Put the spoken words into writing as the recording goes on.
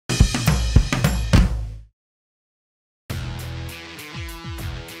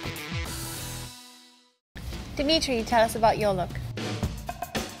Dmitry, tell us about your look.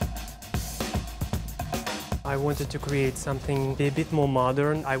 I wanted to create something a bit more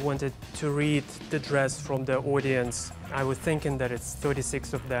modern. I wanted to read the dress from the audience. I was thinking that it's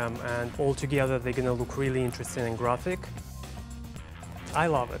 36 of them, and all together they're gonna look really interesting and graphic. I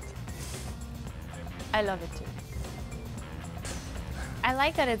love it. I love it too. I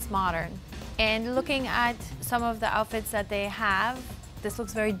like that it's modern. And looking at some of the outfits that they have, this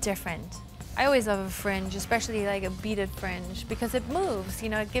looks very different. I always love a fringe, especially like a beaded fringe, because it moves, you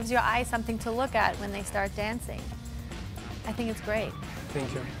know, it gives your eyes something to look at when they start dancing. I think it's great.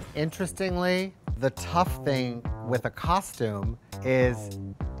 Thank you. Interestingly, the tough thing with a costume is,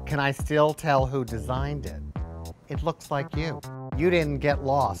 can I still tell who designed it? It looks like you. You didn't get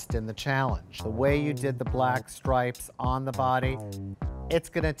lost in the challenge. The way you did the black stripes on the body, it's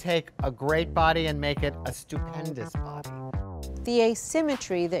gonna take a great body and make it a stupendous body. The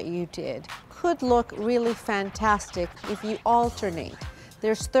asymmetry that you did could look really fantastic if you alternate.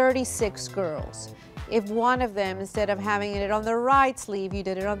 There's 36 girls. If one of them, instead of having it on the right sleeve, you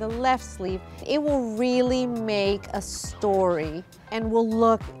did it on the left sleeve, it will really make a story and will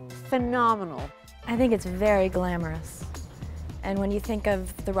look phenomenal. I think it's very glamorous. And when you think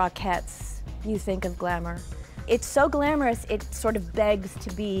of the Rockettes, you think of glamour. It's so glamorous, it sort of begs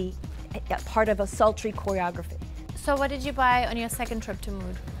to be a part of a sultry choreography. So what did you buy on your second trip to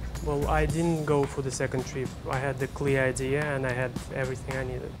Mood? Well, I didn't go for the second trip. I had the clear idea and I had everything I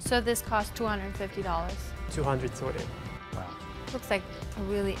needed. So this cost $250. $230. Wow. Looks like a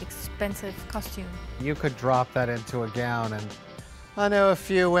really expensive costume. You could drop that into a gown, and I know a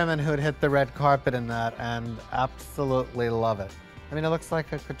few women who'd hit the red carpet in that and absolutely love it. I mean, it looks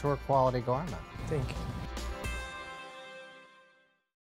like a couture quality garment. Thank you.